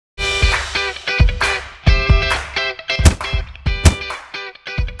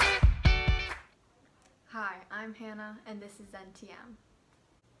I'm Hannah, and this is NTM.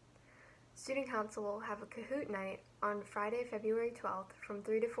 Student Council will have a Kahoot night on Friday, February 12th from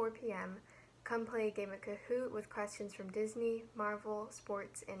 3 to 4 p.m. Come play a game of Kahoot with questions from Disney, Marvel,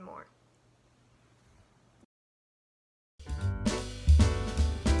 sports, and more.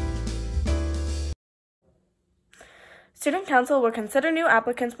 Student Council will consider new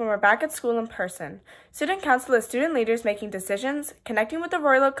applicants when we're back at school in person. Student Council is student leaders making decisions, connecting with the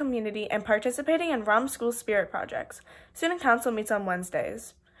Royal Oak community, and participating in RUM school spirit projects. Student Council meets on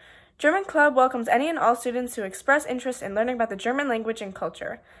Wednesdays. German Club welcomes any and all students who express interest in learning about the German language and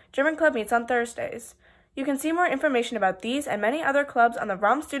culture. German Club meets on Thursdays. You can see more information about these and many other clubs on the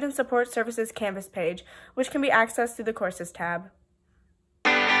RUM Student Support Services Canvas page, which can be accessed through the Courses tab.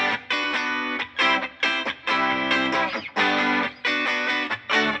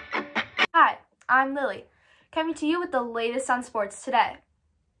 Hi, I'm Lily, coming to you with the latest on sports today.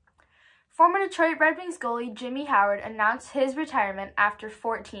 Former Detroit Red Wings goalie Jimmy Howard announced his retirement after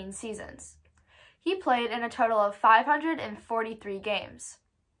 14 seasons. He played in a total of 543 games.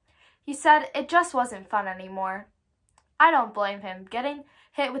 He said it just wasn't fun anymore. I don't blame him. Getting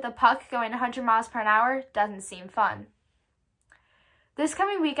hit with a puck going 100 miles per hour doesn't seem fun. This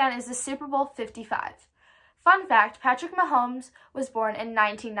coming weekend is the Super Bowl 55. Fun fact, Patrick Mahomes was born in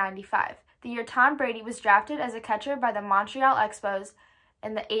 1995, the year Tom Brady was drafted as a catcher by the Montreal Expos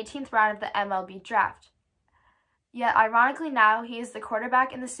in the 18th round of the MLB draft. Yet, ironically now, he is the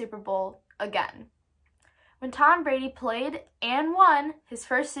quarterback in the Super Bowl again. When Tom Brady played and won his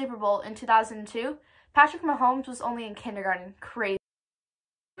first Super Bowl in 2002, Patrick Mahomes was only in kindergarten. Crazy.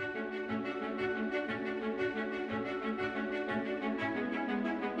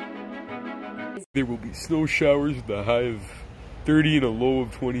 There will be snow showers with a high of 30 and a low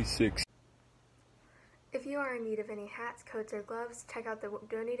of 26. If you are in need of any hats, coats, or gloves, check out the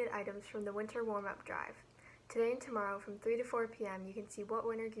donated items from the winter warm-up drive. Today and tomorrow from 3 to 4 p.m. you can see what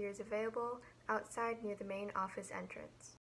winter gear is available outside near the main office entrance.